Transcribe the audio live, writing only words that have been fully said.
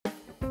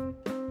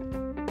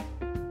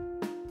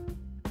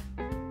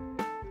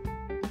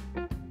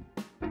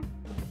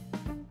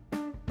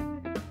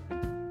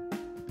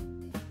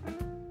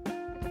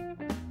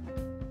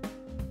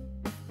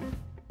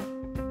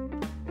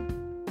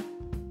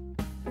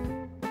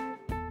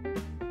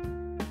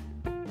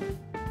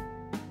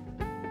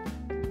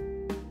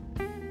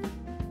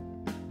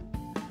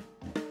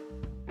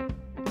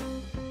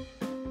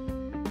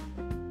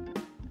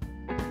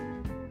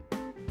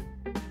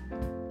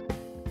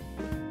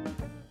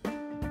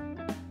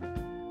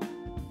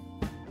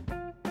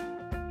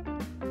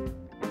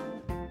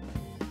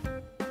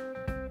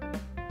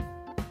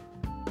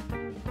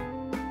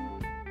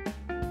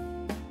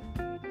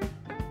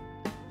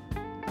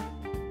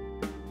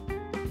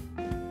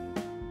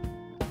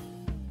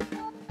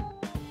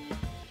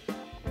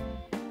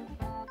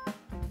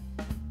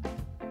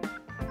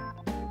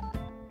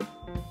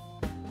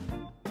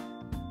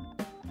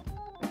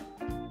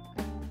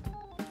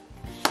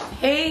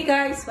Hey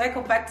guys,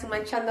 welcome back to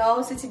my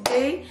channel. So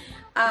today,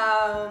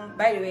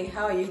 by the way,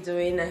 how are you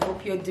doing? I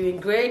hope you're doing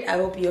great. I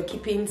hope you're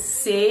keeping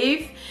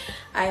safe.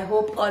 I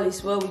hope all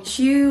is well with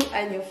you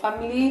and your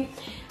family.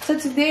 So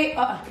today,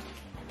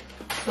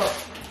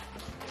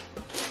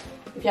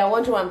 if you're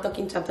wondering what I'm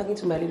talking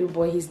to my little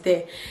boy. He's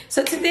there.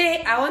 So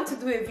today I want to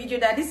do a video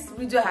this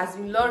video has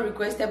been long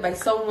requested by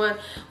someone,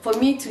 for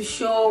me to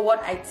show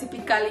what I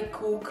typically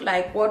cook,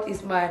 like what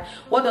does my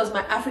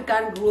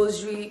African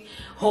grocery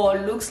haul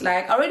looks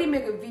like. I already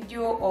made a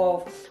video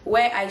of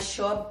where I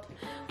shop.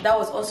 That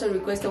was also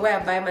requested, where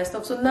I buy my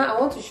stuff. So now I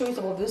want to show you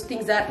some of those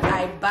things that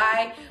I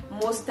buy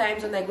most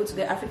times when I go to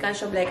the African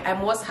shop. Like I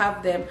must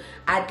have them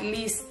at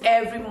least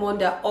every month.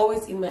 They're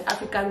always in my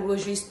African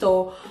grocery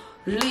store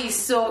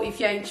list. So if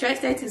you're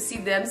interested to see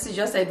them, this is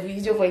just a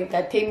video for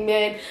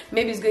entertainment.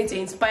 Maybe it's going to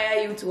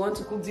inspire you to want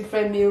to cook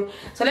different meal.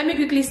 So let me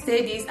quickly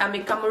say this: I'm a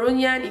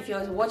Cameroonian. If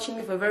you're watching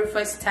me for the very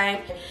first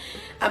time,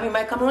 I'm in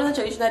my Cameroonian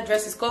traditional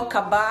dress. It's called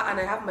kaba, and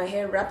I have my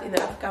hair wrapped in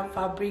African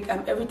fabric.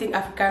 I'm everything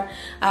African.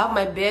 I have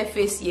my bare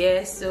face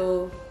here,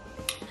 so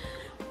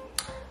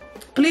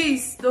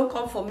please don't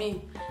come for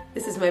me.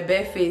 This is my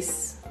bare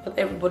face. Not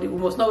everybody, we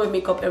must not wear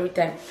makeup every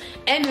time.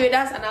 Anyway,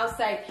 that's an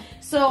outside.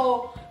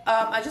 So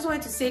I just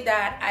wanted to say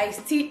that I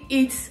still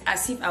eat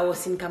as if I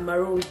was in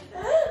Cameroon.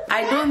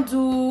 I don't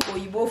do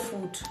Oyibo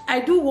food. I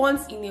do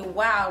once in a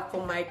while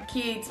for my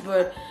kids,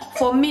 but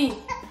for me,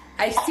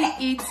 I still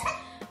eat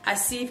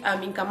as if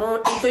I'm in Cameroon.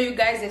 I'll show you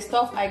guys the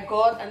stuff I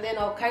got, and then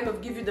I'll kind of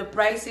give you the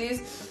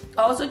prices.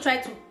 I also try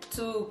to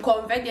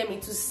convert them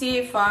into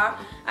CFA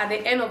at the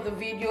end of the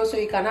video, so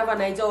you can have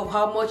an idea of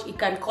how much it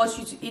can cost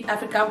you to eat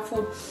African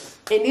food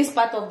in this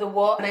part of the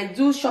world. And I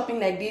do shopping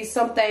like this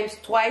sometimes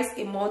twice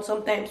a month,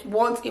 sometimes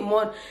once a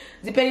month,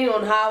 depending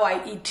on how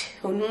I eat.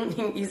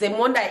 It's a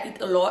month that I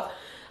eat a lot,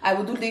 I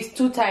will do this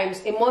 2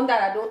 times. A month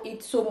that I don't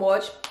eat so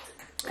much,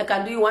 I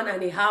can do it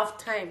 1.5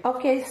 times.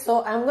 Okay,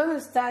 so I'm going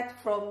to start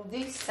from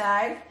this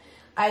side.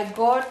 I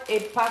got a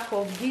pack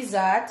of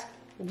gizzard.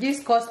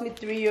 This cost me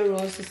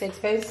 €3. It's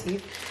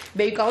expensive,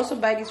 but you can also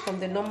buy this from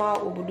the normal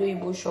Obodo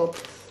Igbo shop.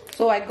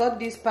 So I got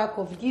this pack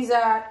of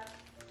gizzard.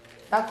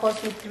 That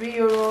cost me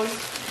 €3.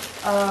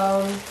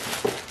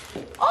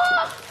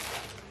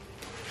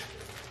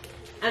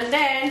 And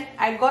then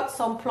I got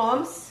some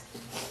plums.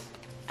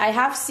 I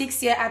have 6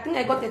 here. I think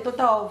I got a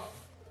total of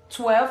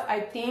 12, I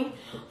think,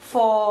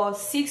 for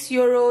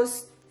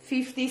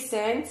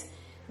 €6.50.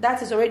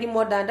 That is already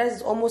more than, that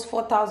is almost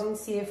 4,000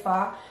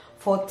 CFR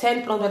for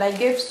 10 plums. But I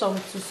gave some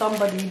to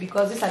somebody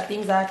because these are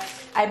things that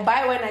I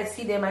buy when I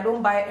see them. I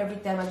don't buy every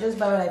time. I just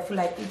buy when I feel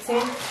like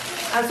eating.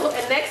 And so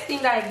the next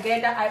thing that I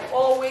get, that I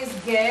always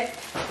get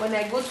when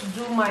I go to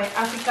do my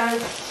African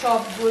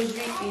shop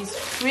grocery, is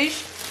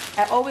fish.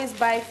 I always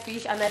buy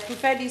fish, and I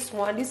prefer this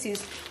one. This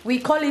is, we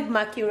call it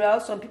mackerel.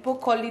 Some people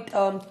call it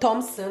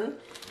Thompson,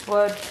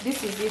 but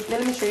this is it.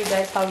 Let me show you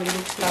guys how it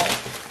looks like.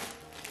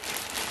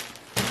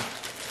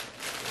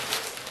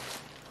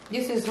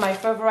 This is my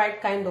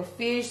favorite kind of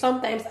fish.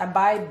 Sometimes I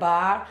buy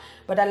bar,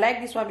 but I like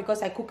this one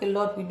because I cook a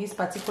lot with this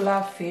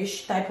particular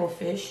fish, type of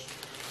fish.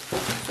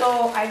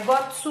 So I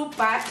got 2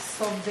 packs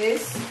of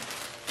this,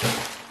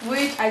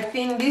 which I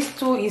think this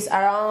 2 is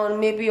around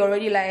maybe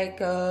already like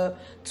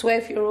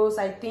 €12,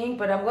 I think,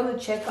 but I'm going to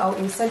check out,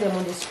 insert them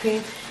on the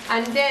screen.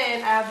 And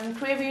then I have been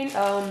craving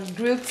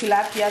grilled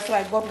tilapia, so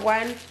I got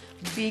 1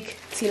 big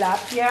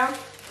tilapia.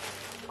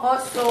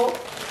 Also,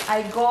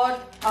 I got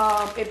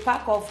a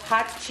pack of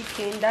hot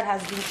chicken that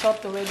has been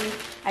chopped already.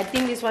 I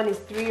think this one is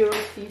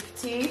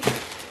 €3.50.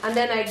 And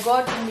then I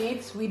got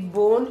meat with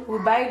bone. We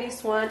buy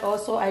this one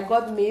also. I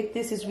got meat.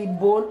 This is with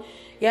bone.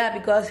 Yeah,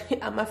 because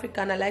I'm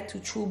African, I like to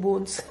chew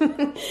bones.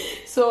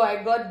 So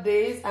I got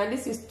this, and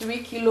this is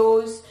 3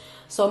 kilos,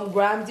 some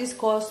grams. This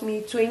cost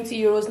me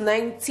 €20,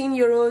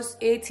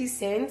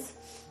 €19.80.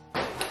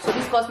 So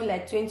this cost me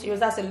like €20.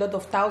 That's a lot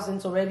of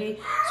thousands already.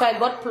 So I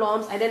got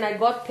plums, and then I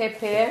got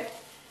pepper,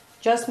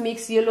 just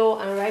mixed yellow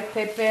and red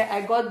pepper.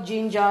 I got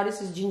ginger. This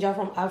is ginger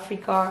from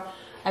Africa.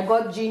 I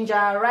got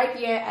ginger. Right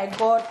here I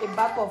got a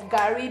bag of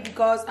gari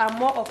because I'm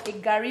more of a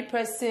gari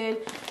person,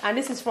 and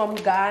this is from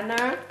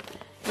Ghana.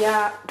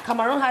 Yeah,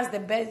 Cameroon has the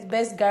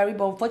best gari,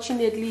 but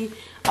unfortunately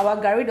our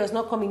gari does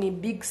not come in a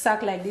big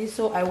sack like this.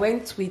 So I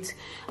went with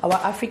our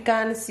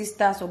African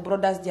sisters or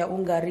brothers, their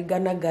own gari,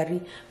 Ghana gari.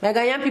 My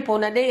Ghanaian people,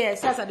 now they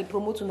they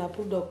promote on a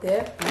product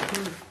there.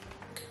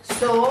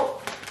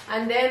 So,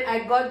 and then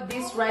I got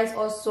this rice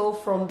also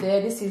from there.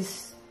 This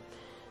is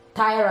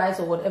Thai rice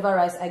or whatever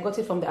rice. I got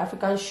it from the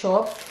African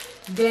shop.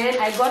 Then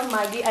I got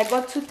Maggi. I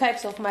got 2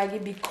 types of Maggi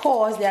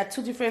because there are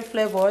 2 different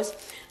flavors.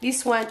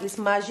 This one is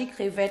Magic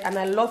Crevette, and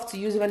I love to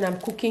use it when I'm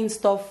cooking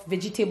stuff,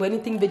 vegetable,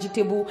 anything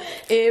vegetable,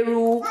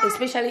 eru,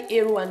 especially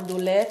eru and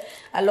dole.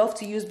 I love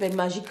to use the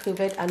Magic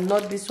Crevette and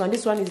not this one.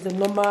 This one is the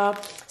normal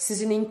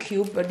seasoning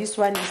cube, but this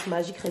one is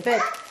Magic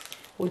Crevette,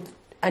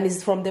 and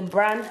it's from the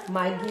brand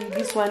Maggi.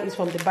 This one is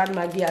from the brand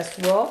Maggi as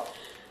well.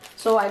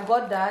 So I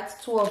got that,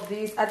 2 of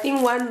these. I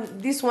think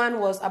this one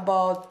was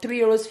about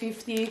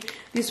 €3.50.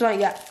 This one,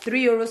 yeah,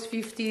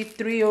 €3.50,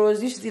 €3.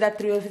 This is either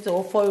 €3.50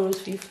 or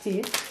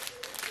 €4.50.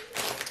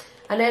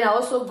 And then I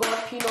also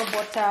got peanut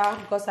butter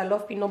because I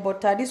love peanut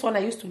butter. This one I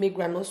used to make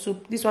granola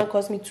soup. This one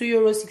cost me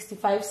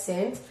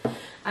 €2.65.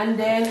 And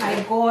then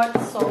I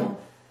got some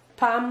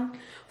palm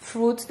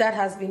fruit that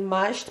has been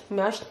mashed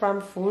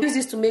palm fruit. This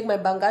is to make my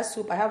banga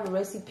soup. I have a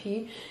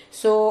recipe,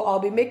 so I'll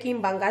be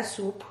making banga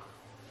soup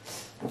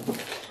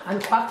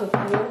and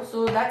cocoa.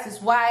 So that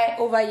is why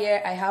over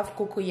here I have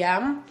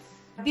cocoyam.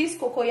 This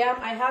cocoyam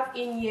I have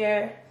in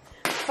here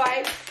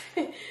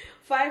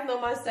 5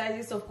 normal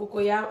sizes of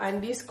cocoyam,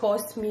 and this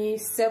cost me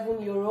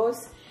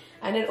 €7.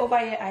 And then over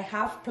here I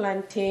have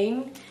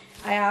plantain.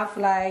 I have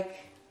like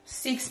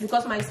 6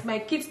 because my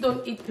kids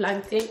don't eat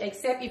plantain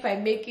except if I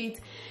make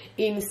it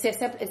in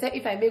except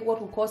if I make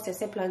what we call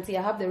sese plantain.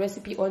 I have the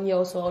recipe on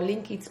here, so I'll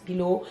link it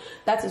below.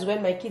 That is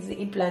when my kids they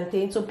eat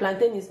plantain. So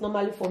plantain is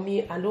normally for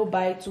me. I don't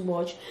buy too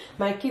much.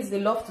 My kids, they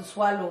love to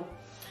swallow.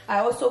 I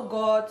also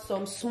got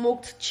some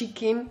smoked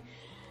chicken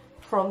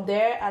from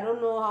there. I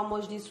don't know how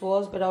much this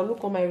was, but I'll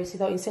look on my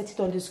receipt. I'll insert it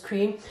on the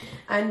screen.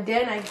 And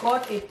then I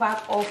got a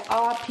pack of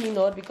our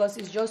peanut because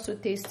it's just so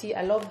tasty.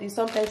 I love this.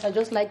 Sometimes I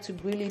just like to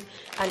grill it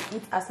and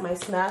eat as my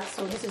snack.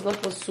 So this is not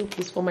for soup,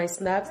 it's for my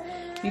snacks.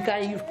 You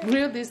can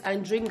grill this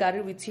and drink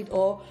curry with it,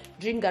 or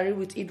drink curry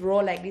with it raw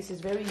like this.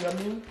 It's very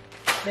yummy.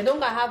 They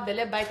don't have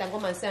belly bite and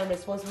come and say I'm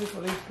responsible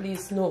for it.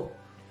 Please, no,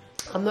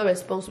 I'm not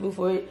responsible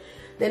for it.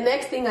 The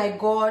next thing I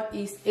got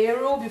is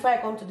eru. Before I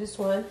come to this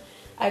one,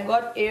 I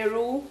got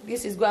eru.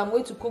 This is good. I'm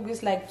going to cook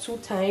this like 2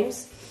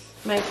 times.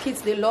 My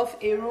kids, they love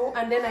eru.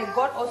 And then I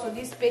got also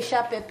this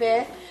special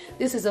pepper.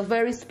 This is a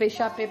very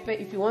special pepper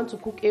if you want to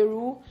cook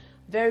eru.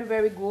 Very,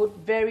 very good,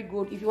 very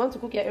good. If you want to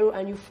cook your eru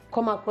and you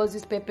come across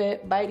this pepper,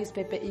 buy this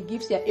pepper. It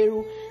gives your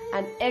eru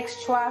an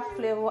extra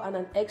flavor and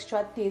an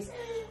extra taste,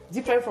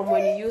 different from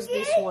when you use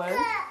this one.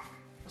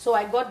 So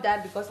I got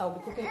that because I'll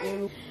be cooking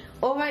eru.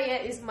 Over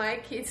here is my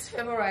kids'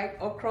 favorite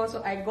okra.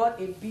 So I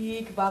got a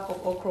big bag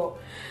of okra.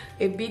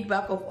 A big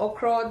bag of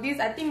okra.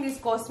 I think this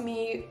cost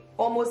me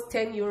almost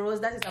 €10.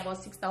 That is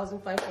about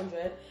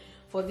 6,500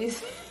 for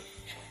this.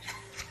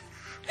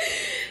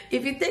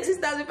 If you take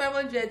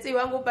 6,500, say you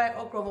want to go buy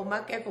okra from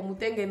market, from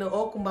Mutengeno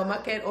or Kumba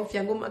market or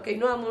Fiango market, you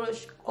know how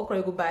much okra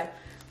you go buy.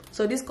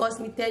 So this cost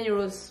me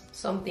 €10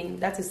 something.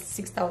 That is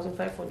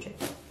 6,500,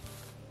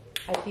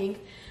 I think.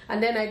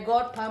 And then I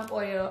got palm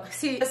oil.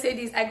 See, I say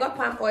this, I got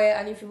palm oil,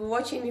 and if you've been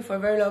watching me for a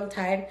very long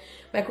time,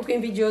 my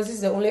cooking videos, this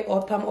is the only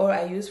palm oil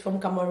I use from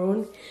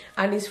Cameroon,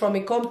 and it's from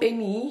a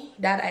company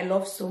that I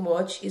love so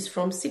much. It's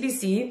from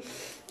CDC.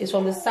 It's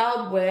from the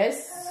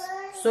Southwest.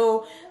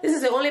 So this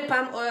is the only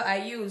palm oil I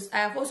use. I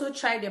have also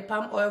tried the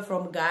palm oil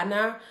from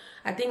Ghana.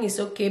 I think it's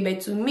okay, but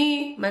to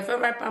me, my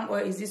favorite palm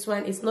oil is this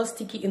one. It's not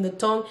sticky in the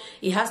tongue.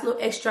 It has no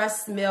extra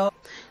smell.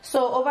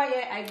 So over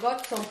here, I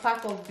got some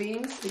pack of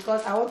beans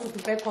because I want to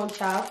prepare corn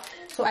chaff.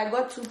 So I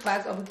got 2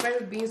 packs. I'll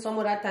prepare beans some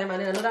other time, and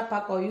then another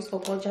pack I'll use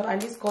for corn chaff.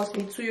 And this cost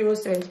me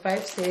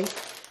 €2.75.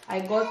 I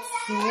got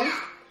 2.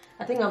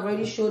 I think I've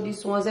already showed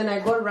these ones. And I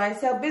got rice.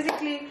 So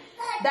basically,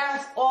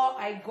 that's all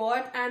I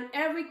got. And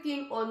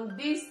everything on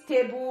this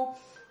table,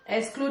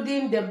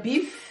 excluding the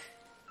beef,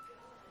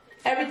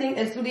 everything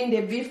excluding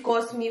the beef,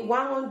 cost me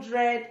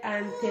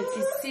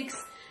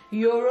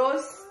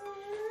 €136.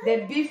 The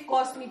beef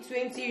cost me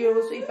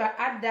 €20. So if I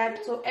add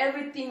that, so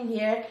everything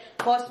here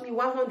cost me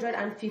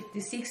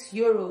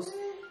 €156.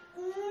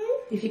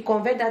 If you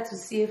convert that to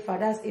CFA,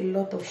 that's a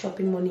lot of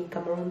shopping money in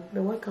Cameroon.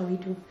 But what can we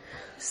do?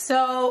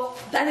 So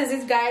that is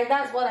it, guys.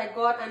 That's what I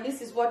got, and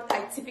this is what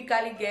I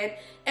typically get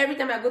every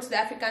time I go to the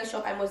African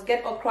shop. I must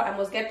get okra, I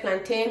must get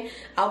plantain,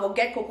 I will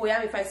get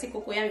cocoyam if I see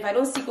cocoyam. If I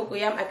don't see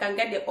cocoyam, I can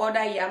get the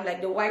other yam,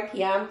 like the white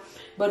yam.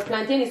 But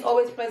plantain is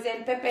always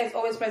present, pepper is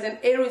always present,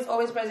 eru is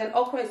always present,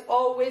 okra is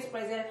always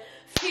present,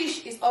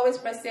 fish is always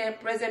present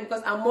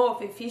because I'm more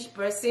of a fish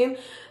person.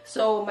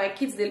 So my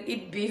kids, they'll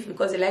eat beef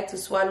because they like to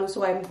swallow,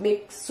 so I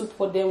make soup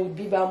for them with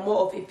beef. I'm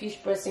more of a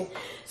fish person.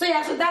 So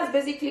yeah, so that's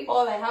basically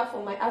all I have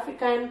for my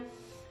African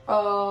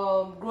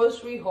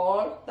grocery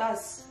haul.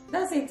 That's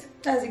it,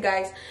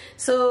 guys.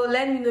 So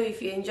let me know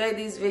if you enjoyed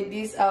this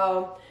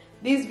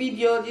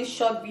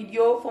short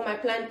video. For my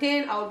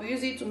plantain, I'll be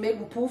using it to make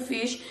mpu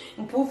fish.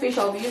 Mpu fish,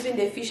 I'll be using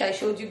the fish I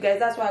showed you guys.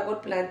 That's why I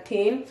got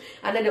plantain.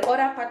 And then the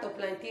other part of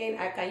plantain,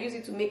 I can use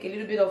it to make a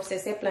little bit of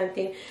sese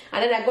plantain.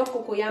 And then I got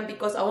cocoyam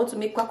because I want to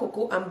make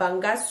kwakoko and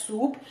banga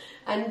soup.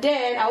 And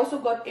then I also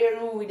got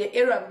eru. With the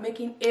eru, I'm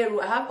making eru.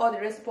 I have all the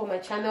recipe on my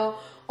channel.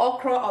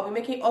 Okra, I'll be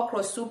making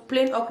okra soup,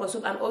 plain okra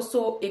soup, and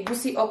also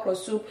egusi okra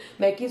soup.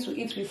 My kids will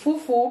eat with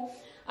fufu.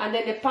 And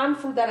then the palm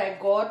fruit that I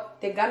got,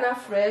 the Ghana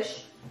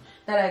fresh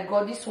that I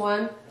got, this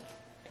one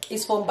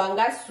is from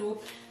banga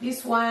soup.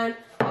 This one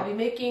I'll be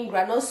making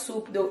granola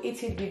soup. They'll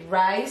eat it with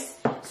rice.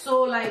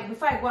 So like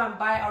before I go and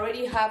buy, I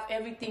already have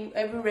everything,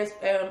 every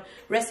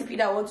recipe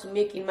that I want to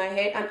make in my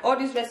head. And all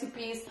these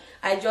recipes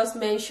I just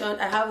mentioned,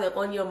 I have them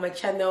on here on my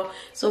channel,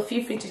 so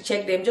feel free to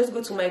check them. Just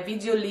go to my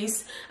video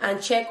list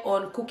and check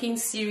on cooking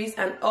series,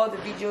 and all the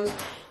videos,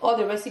 all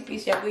the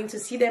recipes, you are going to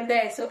see them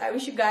there. So I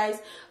wish you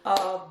guys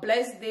a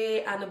blessed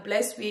day and a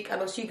blessed week,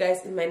 and I'll see you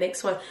guys in my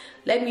next one.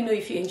 Let me know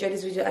if you enjoyed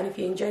this video, and if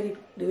you enjoyed it,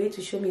 the way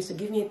to show me is to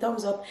give me a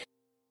thumbs up.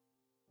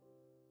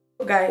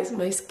 Guys,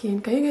 my skin,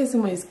 can you guys see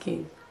my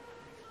skin?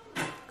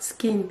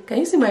 Can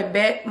you see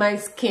my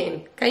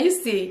skin? Can you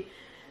see?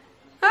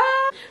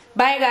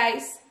 Bye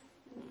guys.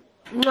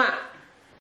 Mwah.